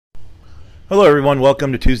Hello, everyone.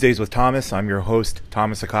 Welcome to Tuesdays with Thomas. I'm your host,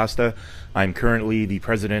 Thomas Acosta. I'm currently the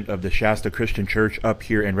president of the Shasta Christian Church up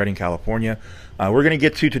here in Redding, California. We're going to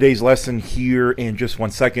get to today's lesson here in just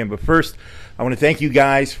one second. But first, I want to thank you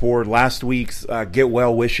guys for last week's get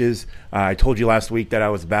well wishes. I told you last week that I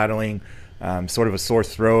was battling sort of a sore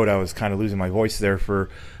throat. I was kind of losing my voice there for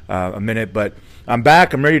a minute. But I'm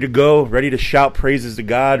back. I'm ready to go, ready to shout praises to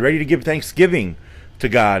God, ready to give thanksgiving to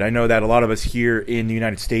God. I know that a lot of us here in the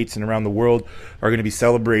United States and around the world are going to be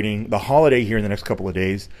celebrating the holiday here in the next couple of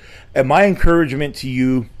days. And my encouragement to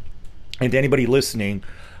you and to anybody listening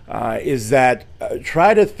is that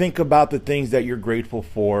try to think about the things that you're grateful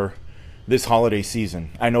for this holiday season.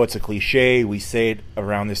 I know it's a cliche. We say it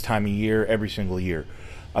around this time of year every single year.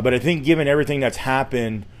 But I think given everything that's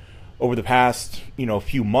happened over the past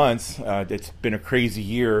few months, it's been a crazy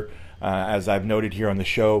year, as I've noted here on the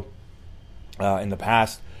show. In the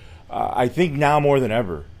past, I think now more than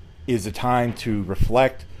ever is the time to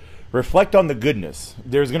reflect on the goodness.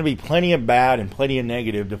 There's going to be plenty of bad and plenty of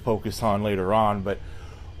negative to focus on later on, but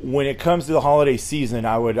when it comes to the holiday season,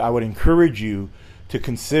 I would encourage you to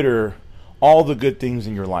consider all the good things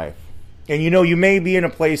in your life. And you may be in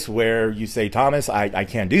a place where you say, Thomas, I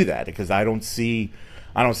can't do that because I don't see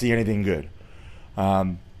anything good.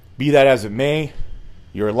 Be that as it may,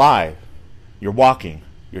 you're alive, you're walking,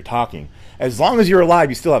 you're talking. As long as you're alive,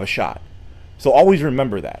 you still have a shot. So always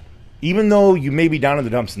remember that. Even though you may be down in the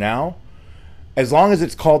dumps now, as long as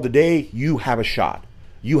it's called the day, you have a shot.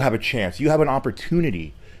 You have a chance. You have an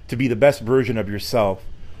opportunity to be the best version of yourself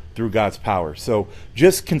through God's power. So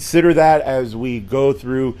just consider that as we go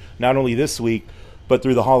through not only this week, but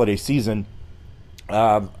through the holiday season.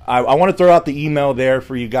 I want to throw out the email there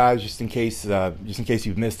for you guys just in case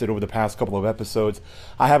you've missed it over the past couple of episodes.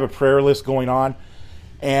 I have a prayer list going on.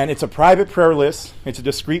 And it's a private prayer list. It's a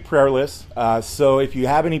discreet prayer list. So if you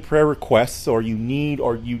have any prayer requests or you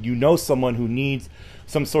know someone who needs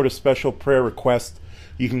some sort of special prayer request,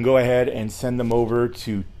 you can go ahead and send them over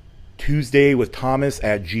to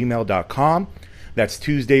tuesdaywiththomas@gmail.com. That's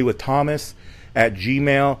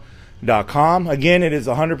tuesdaywiththomas@gmail.com. Again, it is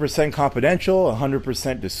 100% confidential,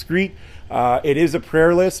 100% discreet. It is a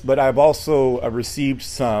prayer list, but I've also received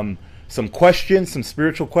some questions, some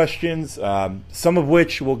spiritual questions, some of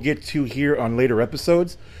which we'll get to here on later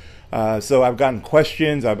episodes. So I've gotten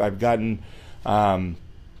questions. I've gotten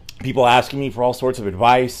people asking me for all sorts of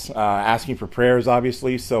advice, asking for prayers,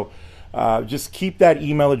 obviously. So just keep that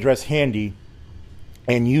email address handy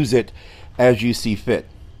and use it as you see fit.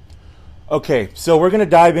 Okay, so we're going to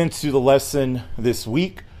dive into the lesson this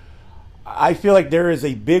week. I feel like there is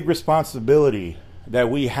a big responsibility that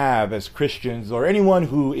we have as Christians, or anyone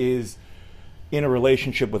who is in a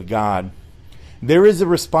relationship with God. There is a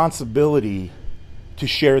responsibility to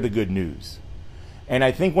share the good news. And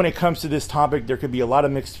I think when it comes to this topic, there could be a lot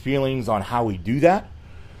of mixed feelings on how we do that.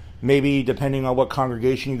 Maybe depending on what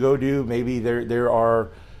congregation you go to, maybe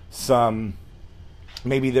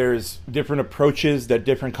there's different approaches that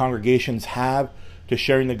different congregations have to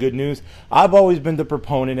sharing the good news. I've always been the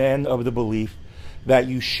proponent and of the belief that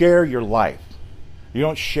you share your life. You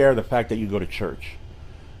don't share the fact that you go to church.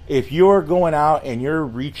 If you're going out and you're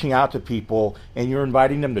reaching out to people and you're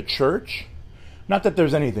inviting them to church, not that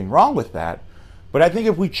there's anything wrong with that, but I think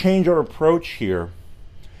if we change our approach here,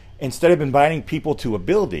 instead of inviting people to a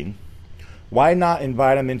building, why not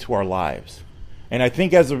invite them into our lives? And I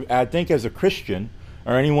think as a Christian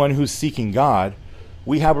or anyone who's seeking God,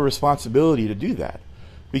 we have a responsibility to do that.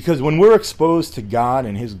 Because when we're exposed to God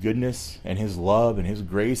and His goodness and His love and His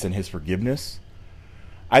grace and His forgiveness,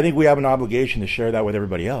 I think we have an obligation to share that with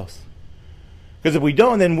everybody else. Because if we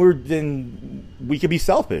don't, then we could be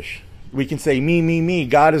selfish. We can say, me.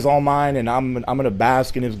 God is all mine, and I'm going to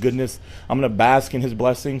bask in His goodness. I'm going to bask in His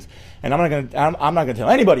blessings, and I'm not going to tell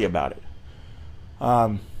anybody about it.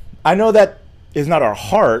 I know that is not our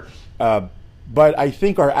heart, but I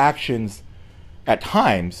think our actions at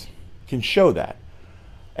times can show that.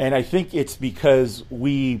 And I think it's because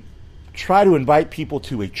we try to invite people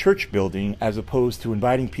to a church building as opposed to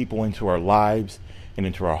inviting people into our lives and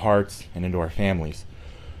into our hearts and into our families.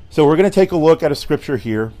 So we're going to take a look at a scripture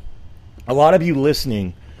here. A lot of you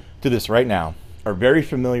listening to this right now are very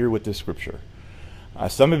familiar with this scripture.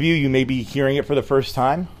 Some of you may be hearing it for the first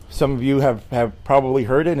time. Some of you have probably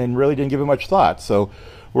heard it and really didn't give it much thought. So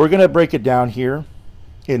we're going to break it down here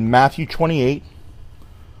in Matthew 28.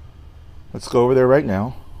 Let's go over there right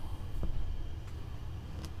now.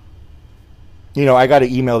 I got an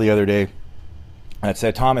email the other day that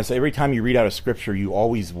said, Thomas, every time you read out a scripture, you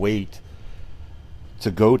always wait to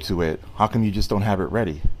go to it. How come you just don't have it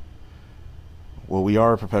ready? Well, we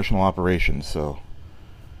are a professional operation, so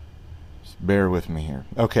Bear with me here.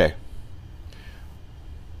 Okay.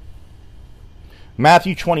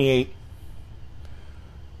 Matthew 28,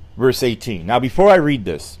 verse 18. Now, before I read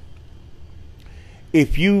this,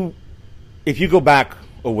 if you go back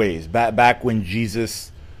a ways, back when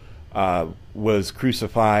Jesus was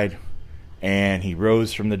crucified and he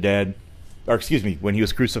rose from the dead, or excuse me, when he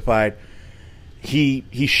was crucified, he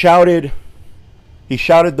shouted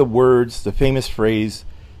the words, the famous phrase,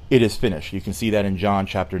 "It is finished." You can see that in John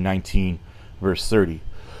chapter 19, verse 30.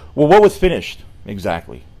 Well, what was finished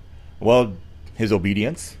exactly? Well, his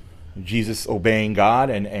obedience, Jesus obeying God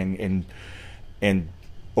and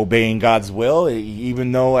obeying God's will,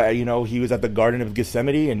 even though he was at the Garden of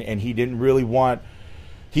Gethsemane and he didn't really want,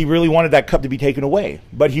 he really wanted that cup to be taken away,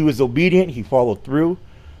 but he was obedient. He followed through,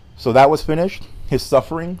 so that was finished. His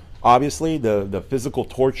suffering, obviously, the physical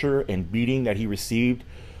torture and beating that he received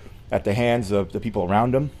at the hands of the people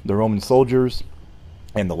around him, the Roman soldiers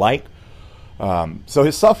and the like. So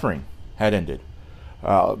his suffering had ended.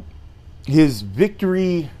 His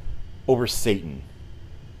victory over Satan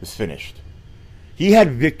was finished. He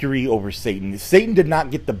had victory over Satan. Satan did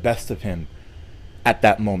not get the best of him at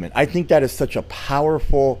that moment. I think that is such a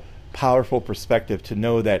powerful, powerful perspective to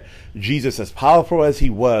know that Jesus, as powerful as he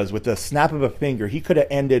was, with the snap of a finger, he could have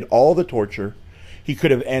ended all the torture. He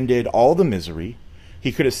could have ended all the misery.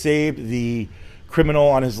 He could have saved the criminal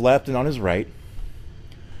on his left and on his right.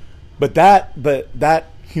 But that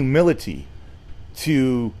humility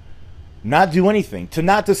to not do anything, to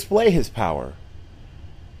not display his power,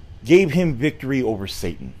 gave him victory over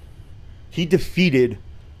Satan. He defeated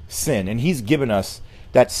sin, and he's given us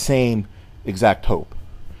that same exact hope.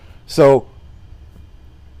 So,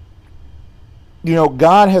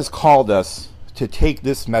 God has called us to take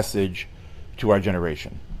this message to our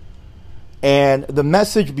generation. And the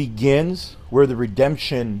message begins where the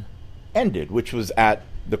redemption ended, which was at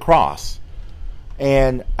the cross.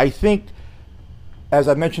 And I think, as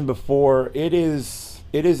I mentioned before, it is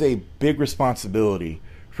a big responsibility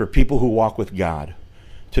for people who walk with God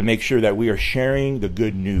to make sure that we are sharing the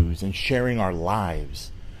good news and sharing our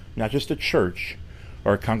lives, not just a church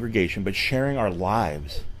or a congregation, but sharing our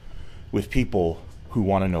lives with people who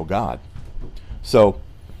want to know God. So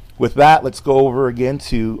with that, let's go over again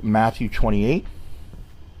to Matthew 28,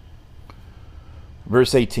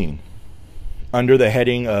 verse 18, under the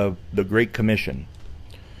heading of the Great Commission.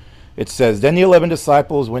 It says, "Then the 11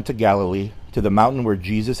 disciples went to Galilee, to the mountain where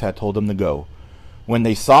Jesus had told them to go. When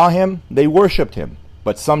they saw him, they worshipped him,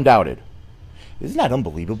 but some doubted." Isn't that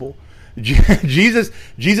unbelievable? Jesus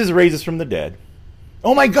raises from the dead.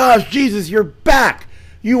 Oh my gosh, Jesus, you're back.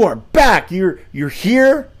 You are back. You're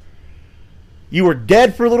here. You were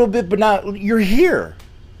dead for a little bit, but now you're here.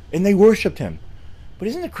 And they worshipped him. But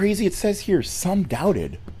isn't it crazy? It says here, some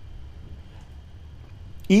doubted.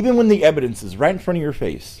 Even when the evidence is right in front of your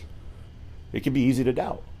face, it can be easy to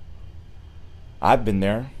doubt. I've been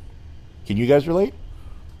there. Can you guys relate?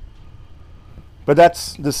 But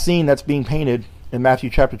that's the scene that's being painted in Matthew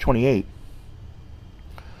chapter 28.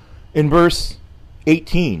 In verse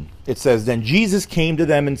 18, it says, "Then Jesus came to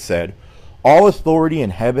them and said, 'All authority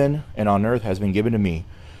in heaven and on earth has been given to me.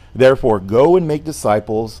 Therefore go and make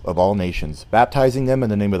disciples of all nations, baptizing them in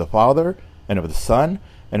the name of the Father and of the Son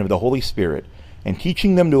and of the Holy Spirit, and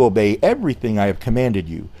teaching them to obey everything I have commanded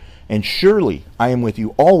you. And surely I am with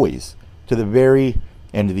you always to the very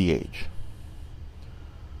end of the age.'"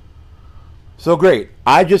 So great.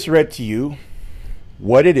 I just read to you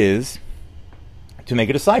what it is to make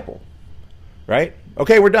a disciple, right?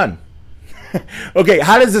 Okay, we're done. Okay,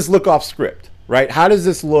 how does this look off script, right? How does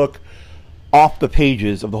this look off the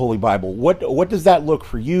pages of the Holy Bible? What does that look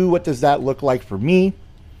for you? What does that look like for me?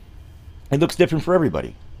 It looks different for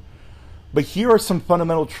everybody. But here are some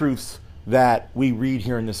fundamental truths that we read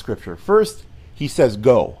here in the scripture. First, he says,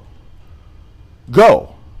 go.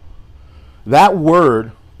 Go. That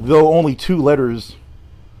word, though only 2 letters,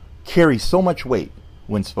 carries so much weight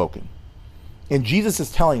when spoken. And Jesus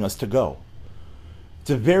is telling us to go.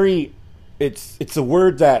 It's a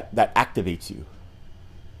word that activates you.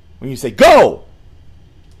 When you say, go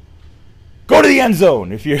to the end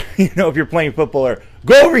zone. If you're, if you're playing football, or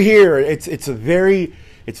go over here. It's very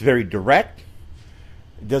direct.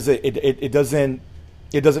 It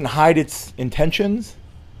doesn't hide its intentions.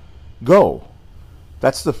 Go.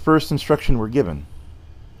 That's the first instruction we're given.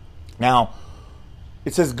 Now,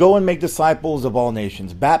 it says, go and make disciples of all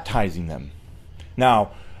nations, baptizing them. Now,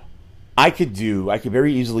 I could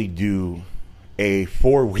very easily do a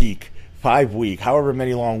 4-week, 5-week, however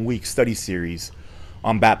many long week study series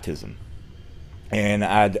on baptism.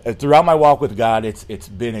 And throughout my walk with God, it's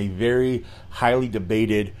been a very highly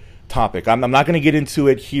debated topic. I'm not going to get into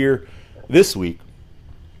it here this week.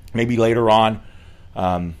 Maybe later on,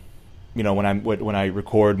 when I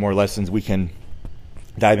record more lessons, we can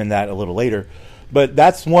dive in that a little later. But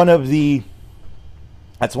that's one of the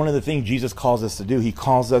things Jesus calls us to do. He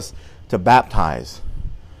calls us to baptize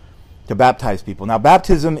people. Now,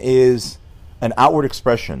 baptism is an outward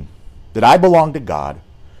expression that I belong to God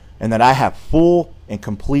and that I have full and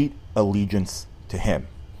complete allegiance to Him.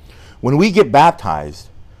 When we get baptized,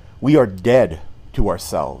 we are dead to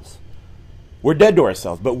ourselves. We're dead to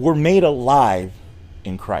ourselves, but we're made alive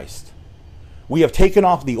in Christ. We have taken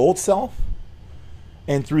off the old self,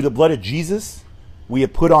 and through the blood of Jesus, we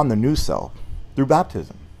have put on the new self through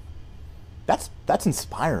baptism. That's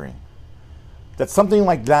inspiring. That something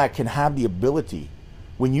like that can have the ability,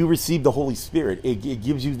 when you receive the Holy Spirit, it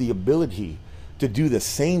gives you the ability to do the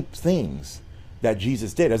same things that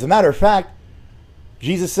Jesus did. As a matter of fact,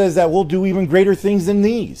 Jesus says that we'll do even greater things than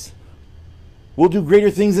these. We'll do greater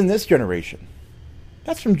things in this generation.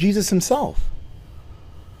 That's from Jesus himself.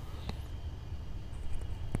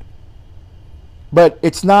 But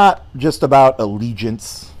it's not just about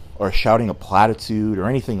allegiance or shouting a platitude or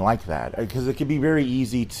anything like that, because it can be very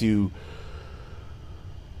easy to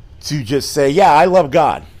just say, yeah, I love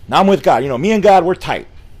God. I'm with God. Me and God, we're tight.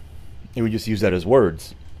 And we just use that as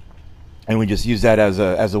words. And we just use that as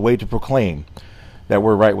a way to proclaim that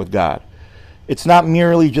we're right with God. It's not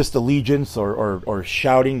merely just allegiance or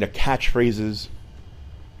shouting the catchphrases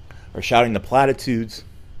or shouting the platitudes.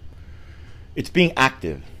 It's being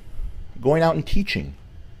active, going out and teaching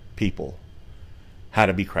people how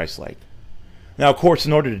to be Christ-like. Now, of course,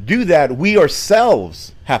 in order to do that, we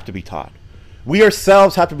ourselves have to be taught. We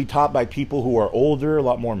ourselves have to be taught by people who are older, a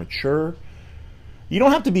lot more mature. You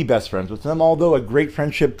don't have to be best friends with them, although a great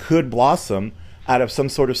friendship could blossom out of some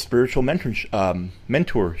sort of spiritual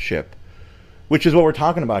mentorship, which is what we're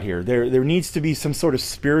talking about here. There needs to be some sort of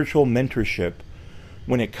spiritual mentorship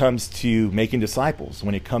when it comes to making disciples,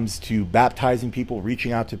 when it comes to baptizing people,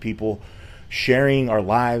 reaching out to people, sharing our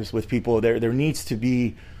lives with people. There needs to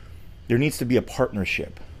be a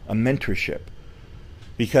partnership, a mentorship,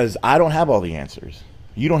 because I don't have all the answers.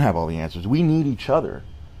 You don't have all the answers. We need each other.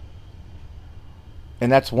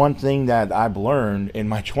 And that's one thing that I've learned in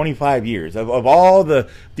my 25 years. Of all the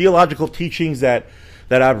theological teachings that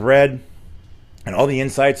I've read and all the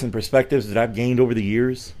insights and perspectives that I've gained over the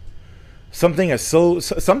years, something so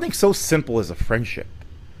simple as a friendship,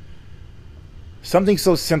 something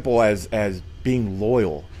so simple as being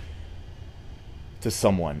loyal to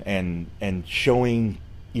someone and showing,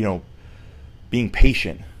 being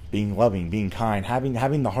patient, being loving, being kind,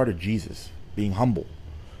 having the heart of Jesus, being humble.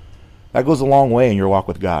 That goes a long way in your walk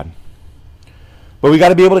with God. But we got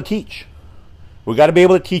to be able to teach. We got to be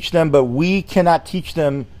able to teach them, but we cannot teach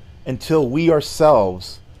them until we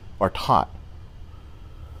ourselves are taught.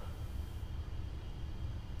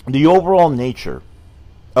 The overall nature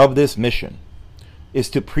of this mission is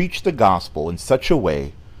to preach the gospel in such a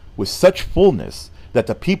way, with such fullness, that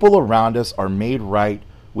the people around us are made right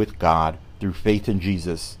with God through faith in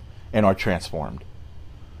Jesus and are transformed.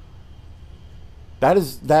 That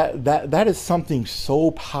is something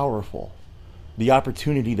so powerful. The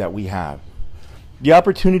opportunity that we have. The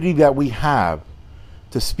opportunity that we have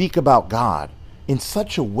to speak about God in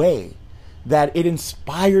such a way that it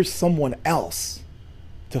inspires someone else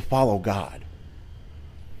to follow God.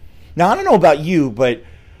 Now, I don't know about you, but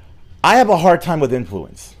I have a hard time with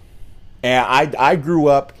influence. And I grew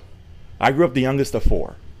up the youngest of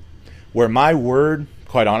four, where my word,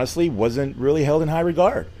 quite honestly, wasn't really held in high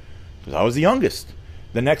regard, because I was the youngest.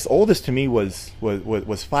 The next oldest to me was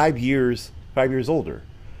 5 years older.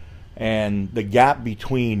 And the gap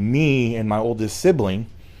between me and my oldest sibling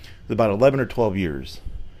was about 11 or 12 years.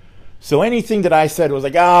 So anything that I said was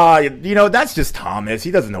like, that's just Thomas. He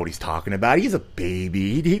doesn't know what he's talking about. He's a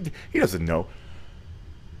baby. He doesn't know.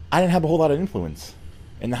 I didn't have a whole lot of influence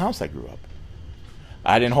in the house I grew up.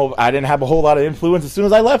 I didn't have a whole lot of influence as soon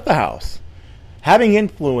as I left the house. Having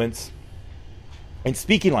influence and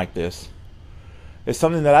speaking like this is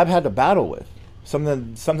something that I've had to battle with,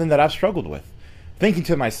 something that I've struggled with. Thinking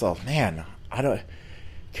to myself, man,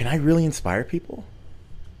 can I really inspire people?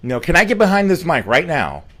 Can I get behind this mic right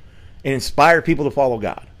now and inspire people to follow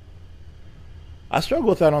God? I struggle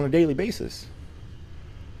with that on a daily basis.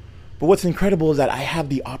 But what's incredible is that I have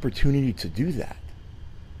the opportunity to do that.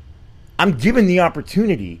 I'm given the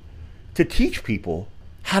opportunity to teach people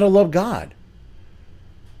how to love God.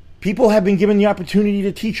 People have been given the opportunity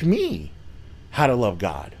to teach me how to love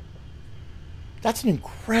God. That's an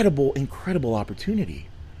incredible, incredible opportunity.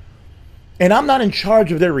 And I'm not in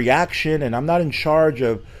charge of their reaction, and I'm not in charge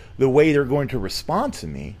of the way they're going to respond to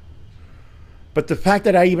me. But the fact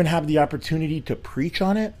that I even have the opportunity to preach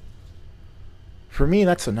on it, for me,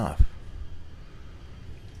 that's enough.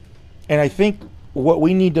 And I think what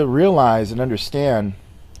we need to realize and understand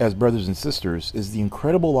as brothers and sisters is the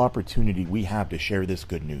incredible opportunity we have to share this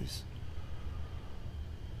good news.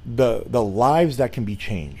 The lives that can be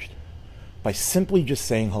changed by simply just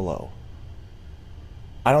saying hello.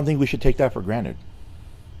 I don't think we should take that for granted.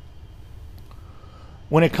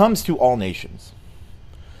 When it comes to all nations,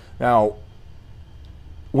 now,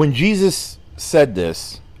 when Jesus said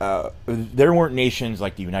this, there weren't nations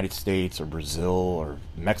like the United States or Brazil or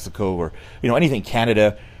Mexico or anything,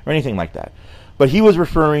 Canada or anything like that. But he was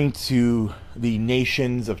referring to the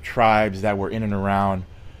nations of tribes that were in and around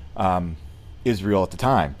Israel at the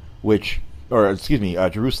time,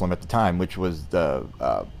 Jerusalem at the time, which was the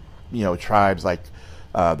tribes like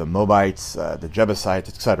the Moabites, the Jebusites,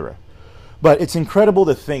 etc. But it's incredible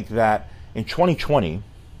to think that in 2020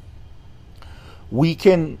 we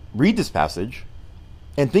can read this passage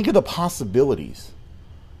and think of the possibilities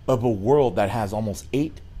of a world that has almost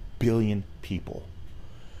 8 billion people.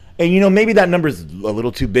 And maybe that number is a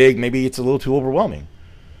little too big, maybe it's a little too overwhelming.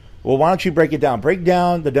 Well, why don't you break it down? Break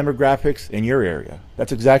down the demographics in your area.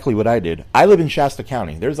 That's exactly what I did. I live in Shasta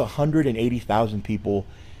County. There's 180,000 people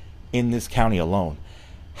in this county alone.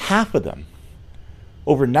 Half of them,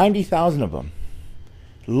 over 90,000 of them,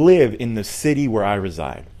 live in the city where I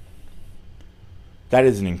reside. That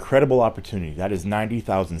is an incredible opportunity. That is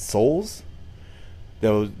 90,000 souls.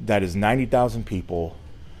 That is 90,000 people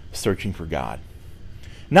searching for God.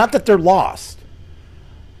 Not that they're lost.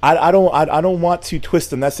 I don't want to twist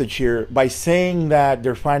the message here. By saying that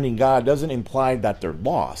they're finding God doesn't imply that they're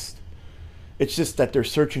lost. It's just that they're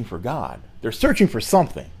searching for God. They're searching for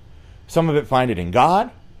something. Some of it find it in God.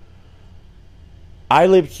 I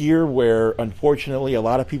live here where, unfortunately, a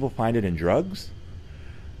lot of people find it in drugs.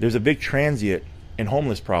 There's a big transient and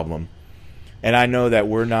homeless problem, and I know that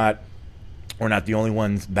we're not the only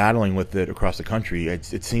ones battling with it across the country.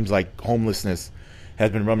 It seems like homelessness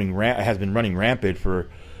has been running rampant for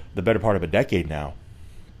the better part of a decade now,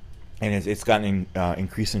 and it's gotten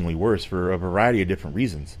increasingly worse for a variety of different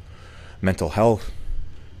reasons: mental health,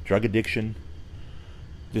 drug addiction,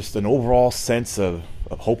 just an overall sense of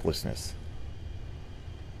hopelessness.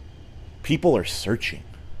 People are searching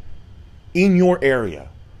in your area.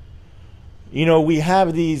 We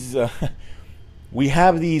have these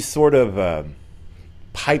sort of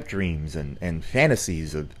pipe dreams and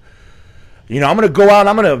fantasies of, I'm going to go out and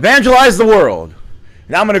I'm going to evangelize the world.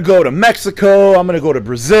 And I'm going to go to Mexico. I'm going to go to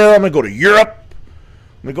Brazil. I'm going to go to Europe.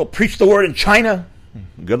 I'm going to go preach the word in China.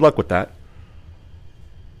 Good luck with that.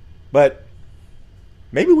 But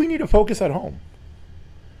maybe we need to focus at home.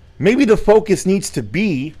 Maybe the focus needs to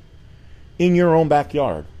be in your own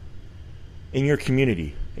backyard, in your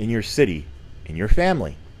community, in your city, in your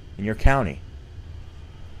family, in your county.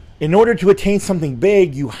 In order to attain something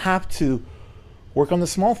big, you have to work on the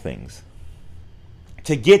small things.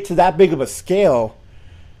 To get to that big of a scale,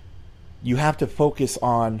 you have to focus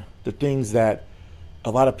on the things that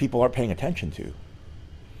a lot of people aren't paying attention to.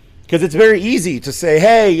 Because it's very easy to say,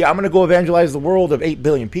 hey, I'm going to go evangelize the world of 8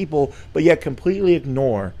 billion people, but yet completely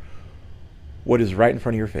ignore what is right in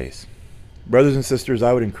front of your face. Brothers and sisters,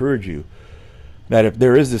 I would encourage you that if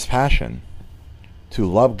there is this passion to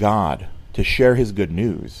love God, to share his good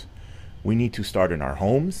news, we need to start in our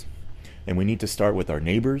homes, and we need to start with our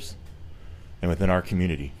neighbors and within our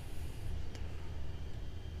community.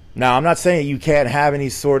 Now, I'm not saying you can't have any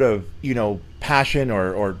sort of, passion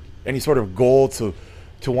or any sort of goal to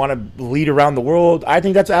want to lead around the world. I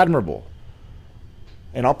think that's admirable.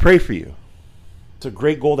 And I'll pray for you. It's a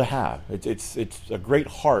great goal to have. It's a great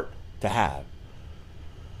heart to have.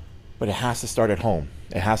 But it has to start at home.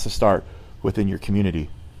 It has to start within your community.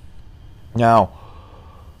 Now,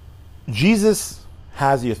 Jesus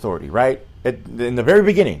has the authority, right? In the very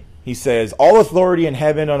beginning, he says, all authority in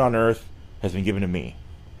heaven and on earth has been given to me.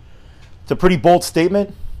 It's a pretty bold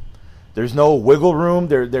statement. There's no wiggle room.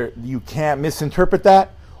 You can't misinterpret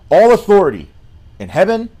that. All authority in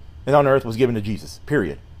heaven and on earth was given to Jesus,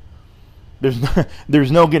 period.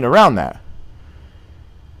 There's no getting around that.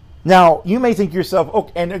 Now, you may think to yourself,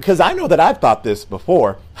 okay, and because I know that I've thought this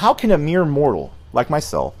before, how can a mere mortal like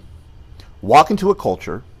myself walk into a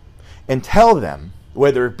culture and tell them,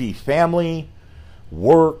 whether it be family,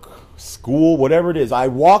 work, school, whatever it is, I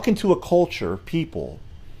walk into a culture, people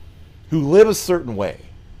who live a certain way.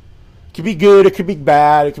 It could be good, it could be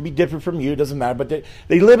bad, it could be different from you, it doesn't matter, but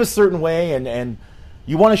they live a certain way, and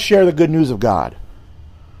you want to share the good news of God.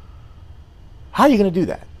 How are you going to do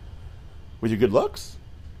that? With your good looks?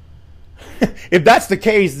 If that's the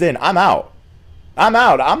case, then I'm out. I'm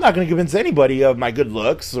out. I'm not going to convince anybody of my good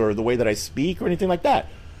looks or the way that I speak or anything like that.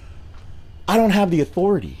 I don't have the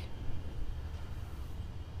authority.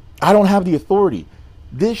 I don't have the authority.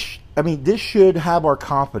 This should have our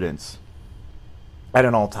confidence at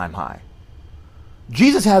an all-time high.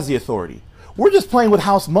 Jesus has the authority. We're just playing with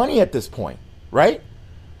house money at this point, right?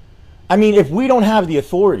 I mean, if we don't have the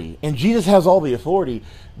authority and Jesus has all the authority,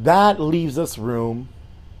 that leaves us room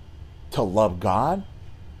to love God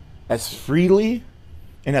as freely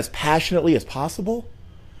and as passionately as possible,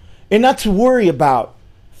 and not to worry about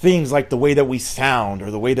things like the way that we sound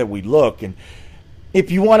or the way that we look. And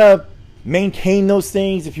if you want to maintain those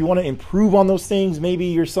things, if you want to improve on those things, maybe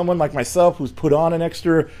you're someone like myself who's put on an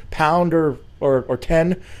extra pound or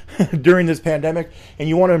 10 during this pandemic, and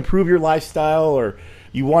you want to improve your lifestyle, or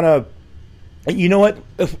you want to, you know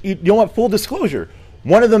what, full disclosure,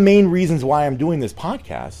 one of the main reasons why I'm doing this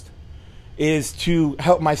podcast is to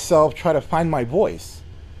help myself try to find my voice,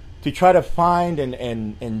 to try to find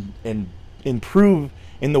and improve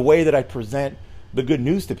in the way that I present the good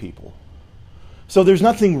news to people. So there's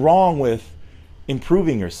nothing wrong with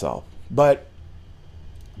improving yourself, but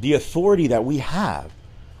the authority that we have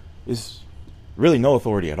is really no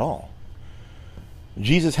authority at all.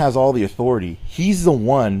 Jesus has all the authority. He's the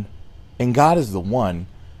one, and God is the one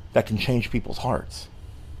that can change people's hearts.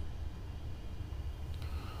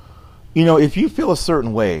 You know, if you feel a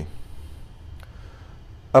certain way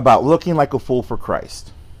about looking like a fool for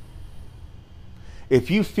Christ,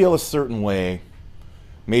 if you feel a certain way,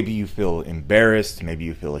 maybe you feel embarrassed, maybe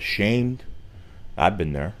you feel ashamed. I've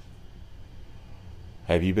been there.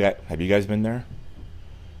 Have you guys been there?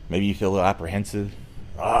 Maybe you feel a little apprehensive.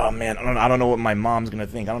 Oh man, I don't know what my mom's gonna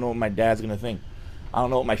think. I don't know what my dad's gonna think. I don't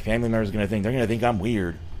know what my family members gonna think. They're gonna think I'm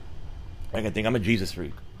weird. They're gonna think I'm a Jesus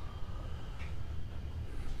freak.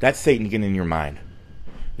 That's Satan getting in your mind.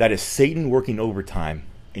 That is Satan working overtime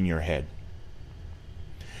in your head.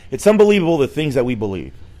 It's unbelievable the things that we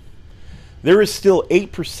believe. There is still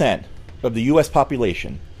 8% of the U.S.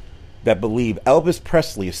 population that believe Elvis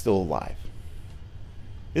Presley is still alive.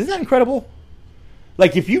 Isn't that incredible?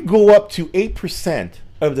 Like, if you go up to 8%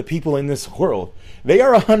 of the people in this world, they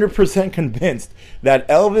are 100% convinced that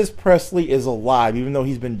Elvis Presley is alive, even though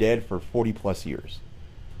he's been dead for 40 plus years.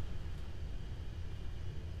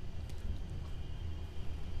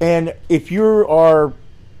 And if you are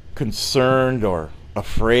concerned or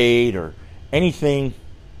afraid or anything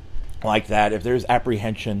like that, if there's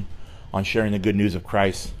apprehension on sharing the good news of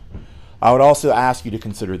Christ, I would also ask you to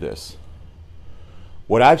consider this.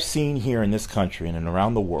 What I've seen here in this country and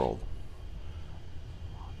around the world,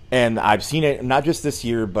 and I've seen it not just this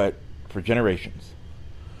year, but for generations,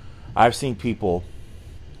 I've seen people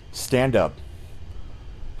stand up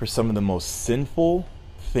for some of the most sinful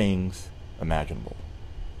things imaginable,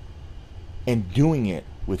 and doing it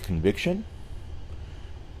with conviction,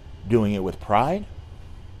 doing it with pride,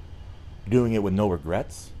 doing it with no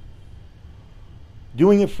regrets,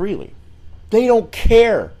 doing it freely. They don't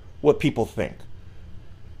care what people think.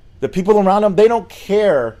 The people around them, they don't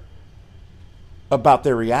care about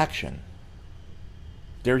their reaction.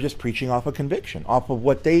 They're just preaching off of conviction, off of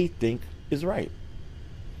what they think is right.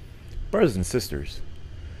 Brothers and sisters,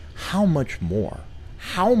 how much more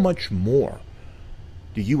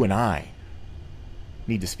do you and I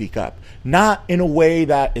need to speak up? Not in a way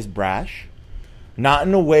that is brash, not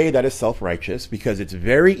in a way that is self-righteous, because it's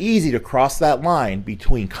very easy to cross that line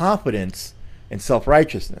between confidence and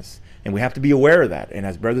self-righteousness. And we have to be aware of that. And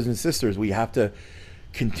as brothers and sisters, we have to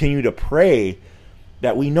continue to pray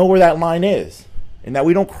that we know where that line is and that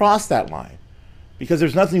we don't cross that line. Because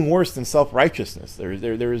there's nothing worse than self-righteousness.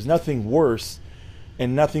 There is nothing worse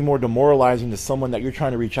and nothing more demoralizing to someone that you're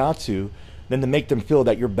trying to reach out to than to make them feel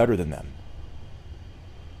that you're better than them.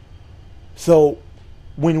 So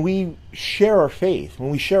when we share our faith, when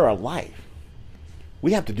we share our life,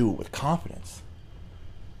 we have to do it with confidence.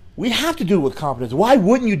 We have to do it with confidence. Why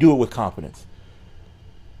wouldn't you do it with confidence?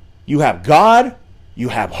 You have God, you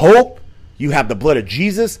have hope, you have the blood of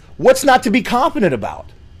Jesus. What's not to be confident about?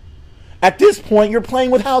 At this point, you're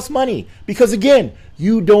playing with house money because, again,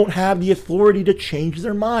 you don't have the authority to change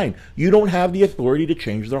their mind. You don't have the authority to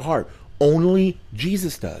change their heart. Only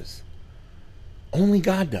Jesus does. Only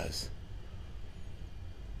God does.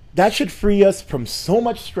 That should free us from so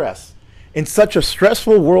much stress. In such a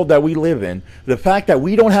stressful world that we live in, the fact that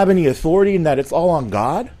we don't have any authority and that it's all on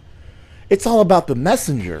God, it's all about the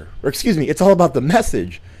messenger. Or excuse me, it's all about the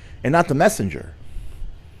message and not the messenger.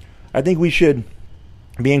 I think we should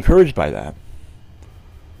be encouraged by that.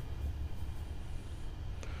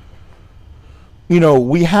 You know,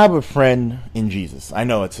 we have a friend in Jesus. I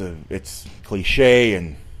know it's cliche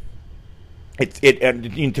and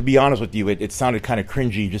And to be honest with you, it sounded kind of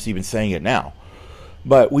cringy just even saying it now.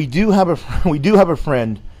 But we do have a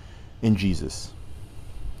friend in Jesus.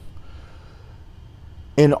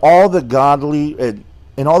 In all the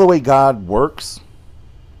way God works,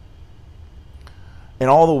 in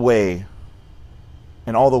all the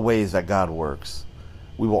ways that God works,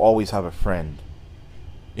 we will always have a friend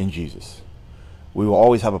in Jesus. We will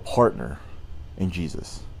always have a partner in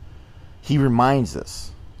Jesus. He reminds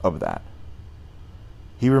us of that.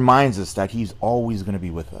 He reminds us that he's always going to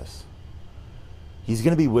be with us. He's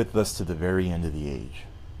going to be with us to the very end of the age.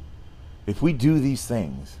 If we do these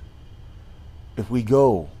things, if we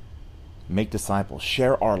go make disciples,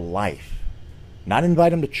 share our life, not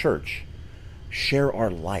invite them to church, share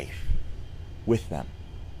our life with them.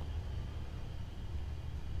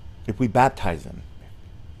 If we baptize them,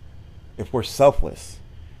 if we're selfless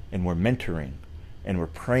and we're mentoring and we're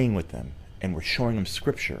praying with them and we're showing them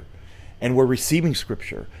scripture and we're receiving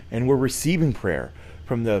scripture and we're receiving prayer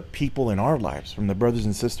from the people in our lives, from the brothers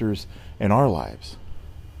and sisters in our lives,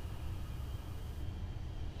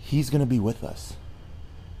 he's going to be with us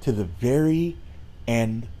to the very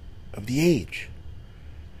end of the age.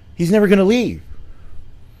 He's never going to leave.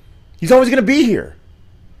 He's always going to be here.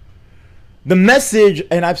 The message,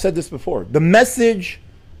 and I've said this before, the message,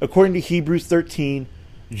 according to Hebrews 13,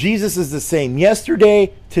 Jesus is the same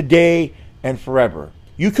yesterday, today, and forever.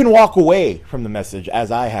 You can walk away from the message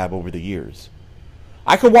as I have over the years.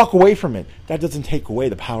 I could walk away from it. That doesn't take away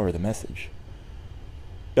the power of the message.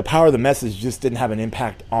 The power of the message just didn't have an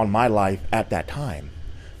impact on my life at that time.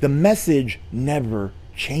 The message never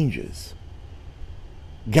changes.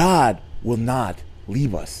 God will not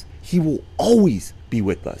leave us. He will always be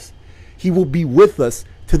with us. He will be with us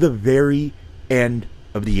to the very end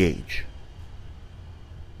of the age.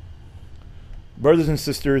 Brothers and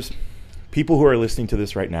sisters, people who are listening to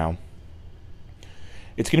this right now,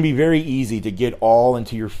 it's going to be very easy to get all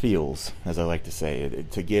into your feels, as I like to say,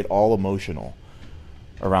 to get all emotional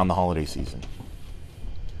around the holiday season.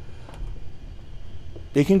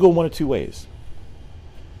 They can go one of two ways.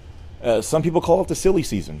 Some people call it the silly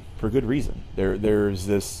season for good reason.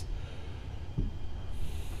 There's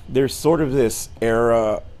sort of this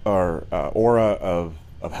era or aura of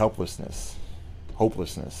helplessness,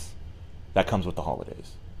 hopelessness that comes with the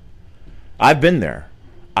holidays. I've been there.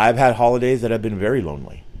 I've had holidays that have been very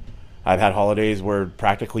lonely. I've had holidays where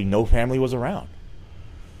practically no family was around.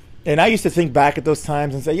 And I used to think back at those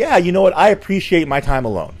times and say, yeah, you know what? I appreciate my time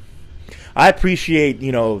alone. I appreciate,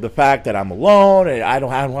 the fact that I'm alone and I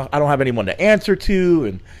don't have anyone to answer to,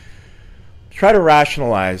 and try to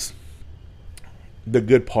rationalize the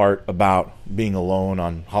good part about being alone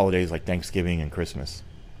on holidays like Thanksgiving and Christmas.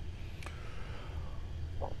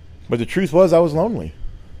 But the truth was, I was lonely.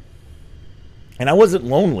 And I wasn't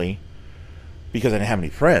lonely because I didn't have any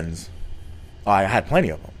friends. I had plenty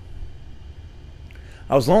of them.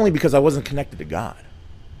 I was lonely because I wasn't connected to God.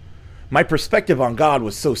 My perspective on God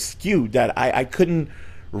was so skewed that I couldn't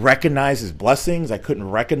recognize his blessings. I couldn't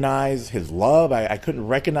recognize his love. I couldn't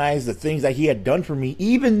recognize the things that he had done for me,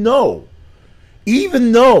 even though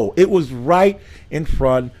it was right in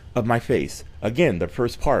front of my face. Again, the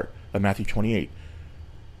first part of Matthew 28.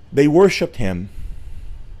 They worshiped him,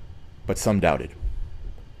 but some doubted.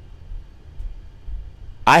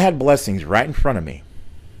 I had blessings right in front of me.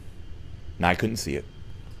 Now I couldn't see it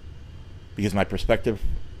because my perspective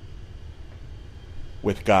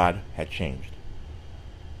with God had changed.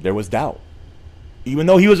 There was doubt. Even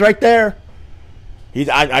though he was right there.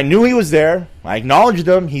 I knew he was there. I acknowledged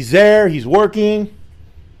him. He's there. He's working.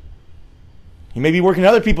 He may be working in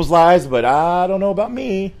other people's lives, but I don't know about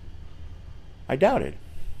me. I doubted.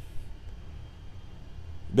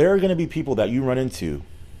 There are going to be people that you run into,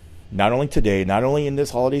 not only today, not only in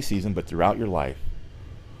this holiday season, but throughout your life,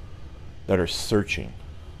 that are searching,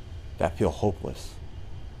 that feel hopeless.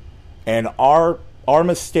 And our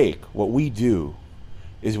mistake, what we do,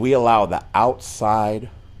 is we allow the outside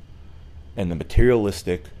and the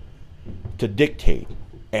materialistic to dictate.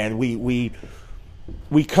 And we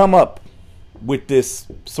come up with this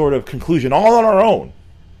sort of conclusion all on our own.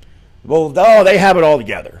 Well, they have it all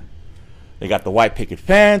together. They got the white picket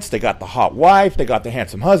fence, they got the hot wife, they got the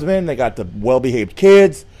handsome husband, they got the well-behaved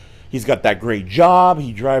kids. He's got that great job.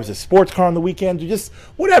 He drives a sports car on the weekend. Just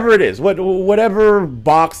whatever it is, whatever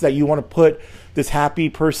box that you want to put this happy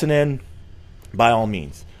person in, by all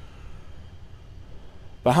means.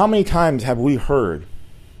 But how many times have we heard,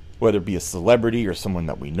 whether it be a celebrity or someone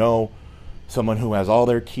that we know, someone who has all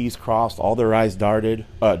their T's crossed, all their I's dotted,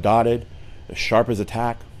 as sharp as a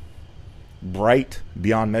tack, bright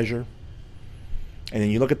beyond measure, and then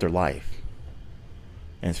you look at their life,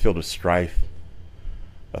 and it's filled with strife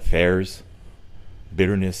affairs,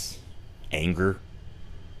 bitterness, anger,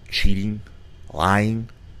 cheating, lying.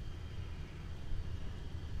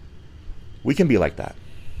 We can be like that.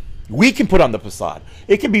 We can put on the facade.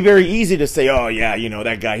 It can be very easy to say, oh yeah,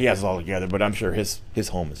 that guy, he has it all together, but I'm sure his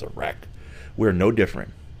home is a wreck. We're no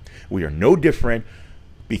different. We are no different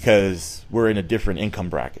because we're in a different income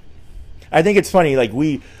bracket. I think it's funny, like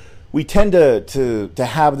we tend to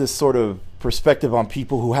have this sort of perspective on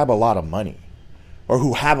people who have a lot of money or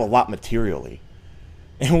who have a lot materially.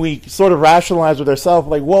 And we sort of rationalize with ourselves,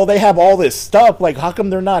 like, well, they have all this stuff, like, how come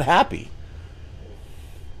they're not happy?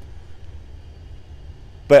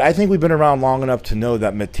 But I think we've been around long enough to know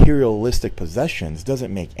that materialistic possessions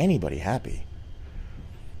doesn't make anybody happy.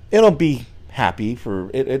 It'll be happy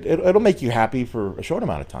it'll make you happy for a short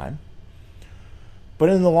amount of time. But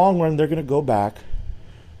in the long run, they're going to go back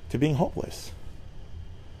to being hopeless.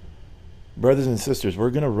 Brothers and sisters, we're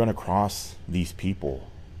going to run across these people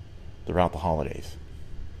throughout the holidays.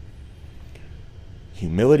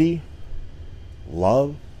 Humility,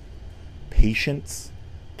 love, patience,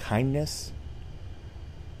 kindness.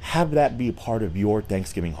 Have that be a part of your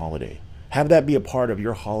Thanksgiving holiday. Have that be a part of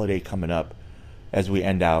your holiday coming up as we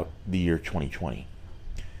end out the year 2020.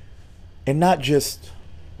 And not just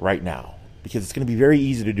right now, because it's going to be very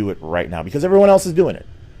easy to do it right now because everyone else is doing it.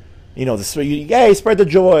 Hey, spread the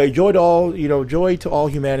joy to all, joy to all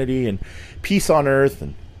humanity and peace on earth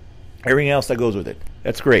and everything else that goes with it.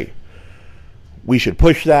 That's great. We should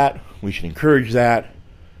push that. We should encourage that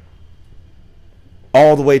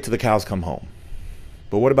all the way to the cows come home.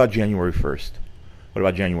 But what about January 1st? What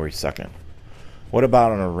about January 2nd? What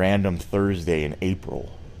about on a random Thursday in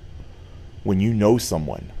April when you know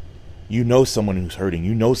someone who's hurting,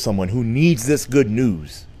 you know someone who needs this good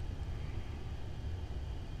news?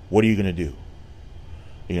 What are you going to do?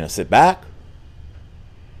 You're going to sit back?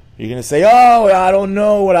 You're going to say, oh, I don't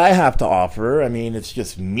know what I have to offer. I mean, it's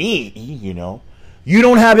just me, You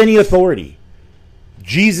don't have any authority.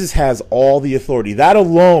 Jesus has all the authority. That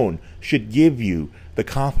alone should give you the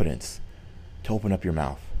confidence to open up your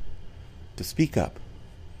mouth, to speak up.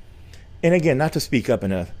 And again, not to speak up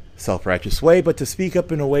in a self-righteous way, but to speak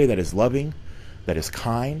up in a way that is loving, that is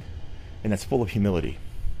kind, and that's full of humility.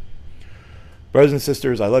 Brothers and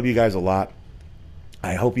sisters, I love you guys a lot.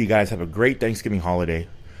 I hope you guys have a great Thanksgiving holiday.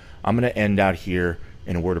 I'm going to end out here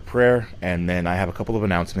in a word of prayer, and then I have a couple of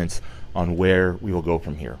announcements on where we will go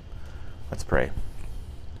from here. Let's pray.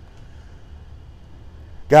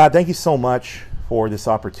 God, thank you so much for this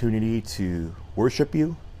opportunity to worship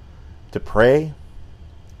you, to pray,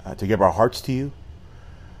 to give our hearts to you.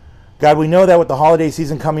 God, we know that with the holiday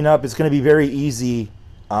season coming up, it's going to be very easy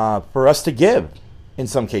for us to give in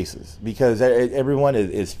some cases because everyone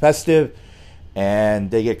is festive and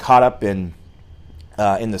they get caught up in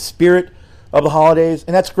the spirit of the holidays,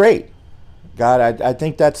 and that's great. God, I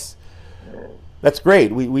think that's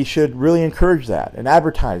great. We should really encourage that and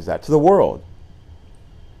advertise that to the world.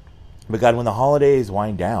 But God, when the holidays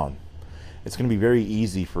wind down, it's going to be very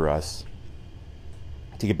easy for us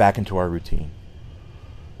to get back into our routine,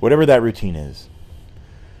 whatever that routine is.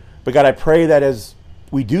 But God, I pray that as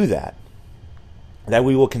we do that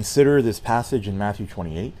we will consider this passage in Matthew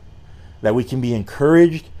 28, that we can be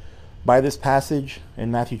encouraged by this passage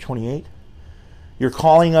in Matthew 28. You're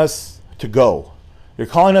calling us to go. You're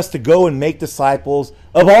calling us to go and make disciples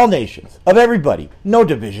of all nations, of everybody. No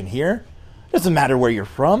division here. Doesn't matter where you're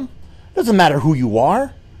from. Doesn't matter who you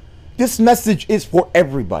are. This message is for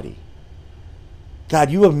everybody.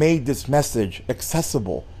 God, you have made this message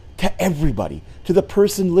accessible to everybody, to the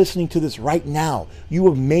person listening to this right now. You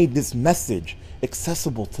have made this message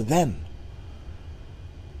accessible to them.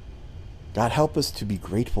 God, help us to be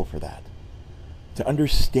grateful for that, to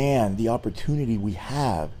understand the opportunity we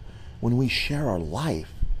have when we share our life.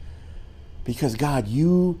 Because God,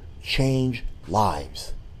 you change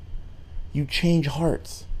lives. You change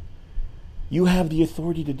hearts. You have the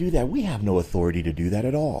authority to do that. We have no authority to do that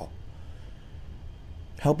at all.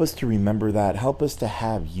 Help us to remember that. Help us to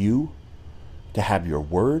have you, to have your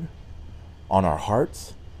word on our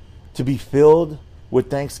hearts, to be filled with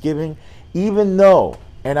thanksgiving, even though,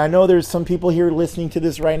 and I know there's some people here listening to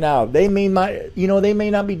this right now, they may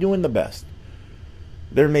not be doing the best.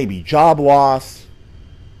 There may be job loss,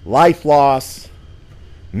 life loss,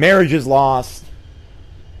 marriages lost.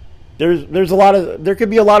 There could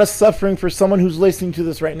be a lot of suffering for someone who's listening to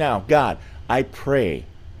this right now. God, I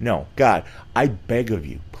beg of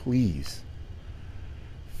you, please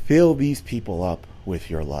fill these people up with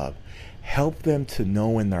your love. Help them to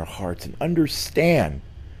know in their hearts and understand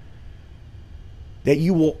that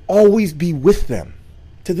you will always be with them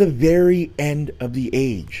to the very end of the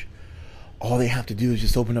age. all they have to do is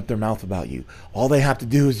just open up their mouth about you. All they have to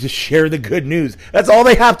do is just share the good news. That's all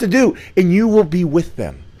they have to do. And you will be with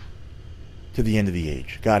them to the end of the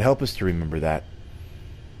age. God, help us to remember that.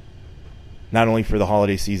 Not only for the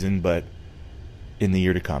holiday season, but in the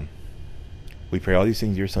year to come. We pray all these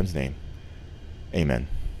things in your Son's name. Amen.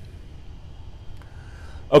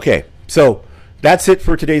 Okay, so that's it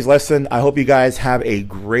for today's lesson. I hope you guys have a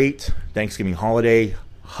great Thanksgiving holiday.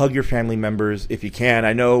 Hug your family members if you can.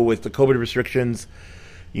 I know with the COVID restrictions,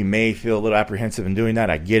 you may feel a little apprehensive in doing that.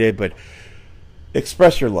 I get it, but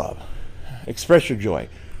express your love. Express your joy.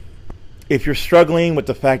 If you're struggling with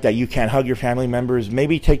the fact that you can't hug your family members,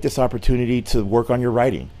 maybe take this opportunity to work on your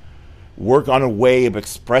writing. Work on a way of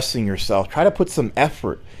expressing yourself. Try to put some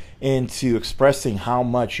effort into expressing how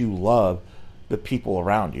much you love the people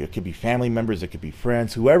around you. It could be family members, it could be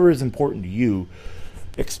friends, whoever is important to you,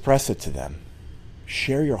 express it to them.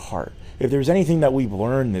 Share your heart. If there's anything that we've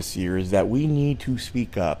learned this year is that we need to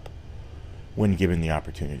speak up when given the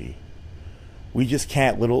opportunity. We just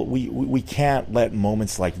can't we can't let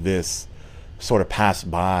moments like this sort of pass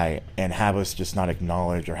by and have us just not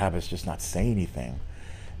acknowledge or have us just not say anything.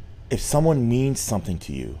 If someone means something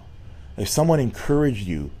to you, if someone encouraged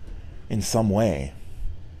you in some way,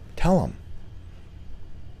 tell them.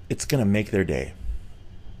 It's going to make their day.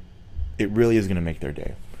 It really is going to make their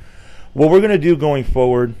day. What we're going to do going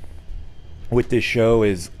forward with this show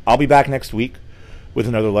is I'll be back next week with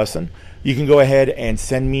another lesson. You can go ahead and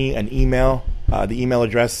send me an email. The email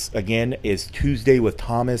address, again, is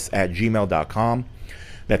tuesdaywiththomas@gmail.com.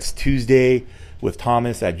 That's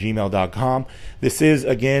tuesdaywiththomas@gmail.com. This is,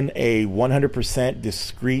 again, a 100%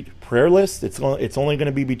 discreet prayer list. It's only going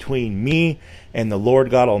to be between me and the Lord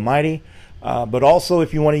God Almighty. But also,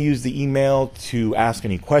 if you want to use the email to ask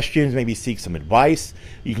any questions, maybe seek some advice,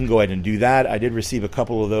 you can go ahead and do that. I did receive a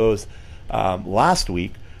couple of those last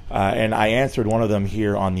week, and I answered one of them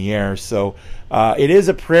here on the air. So it is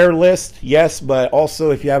a prayer list, yes, but also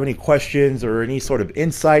if you have any questions or any sort of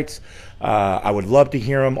insights, I would love to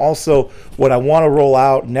hear them. Also, what I want to roll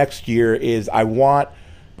out next year is I want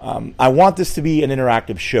this to be an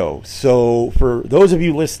interactive show. So for those of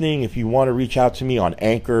you listening, if you want to reach out to me on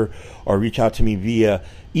Anchor or reach out to me via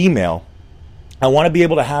email, I want to be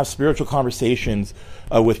able to have spiritual conversations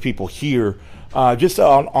with people here, just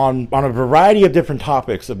on a variety of different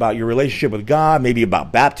topics about your relationship with God, maybe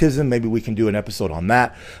about baptism. Maybe we can do an episode on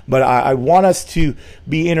that. But I want us to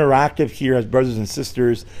be interactive here as brothers and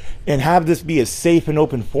sisters and have this be a safe and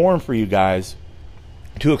open forum for you guys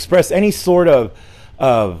to express any sort of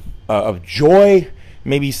joy,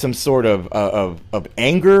 maybe some sort of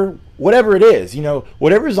anger, whatever it is,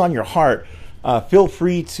 whatever's on your heart, feel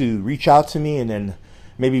free to reach out to me, and then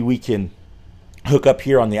maybe we can hook up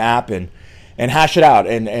here on the app and hash it out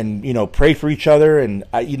and pray for each other. And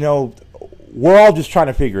we're all just trying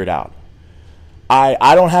to figure it out.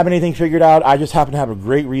 I don't have anything figured out. I just happen to have a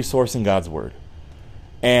great resource in God's Word.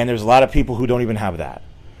 And there's a lot of people who don't even have that.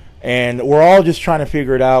 And we're all just trying to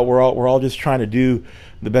figure it out. We're all just trying to do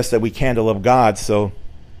the best that we can to love God. So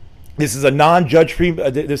this is a non-judge-free.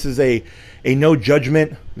 This is a no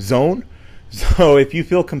judgment zone. So if you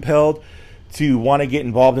feel compelled to want to get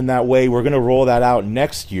involved in that way, we're going to roll that out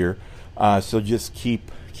next year. So just keep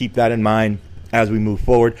that in mind as we move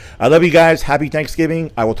forward. I love you guys. Happy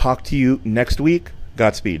Thanksgiving. I will talk to you next week.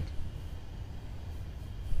 Godspeed.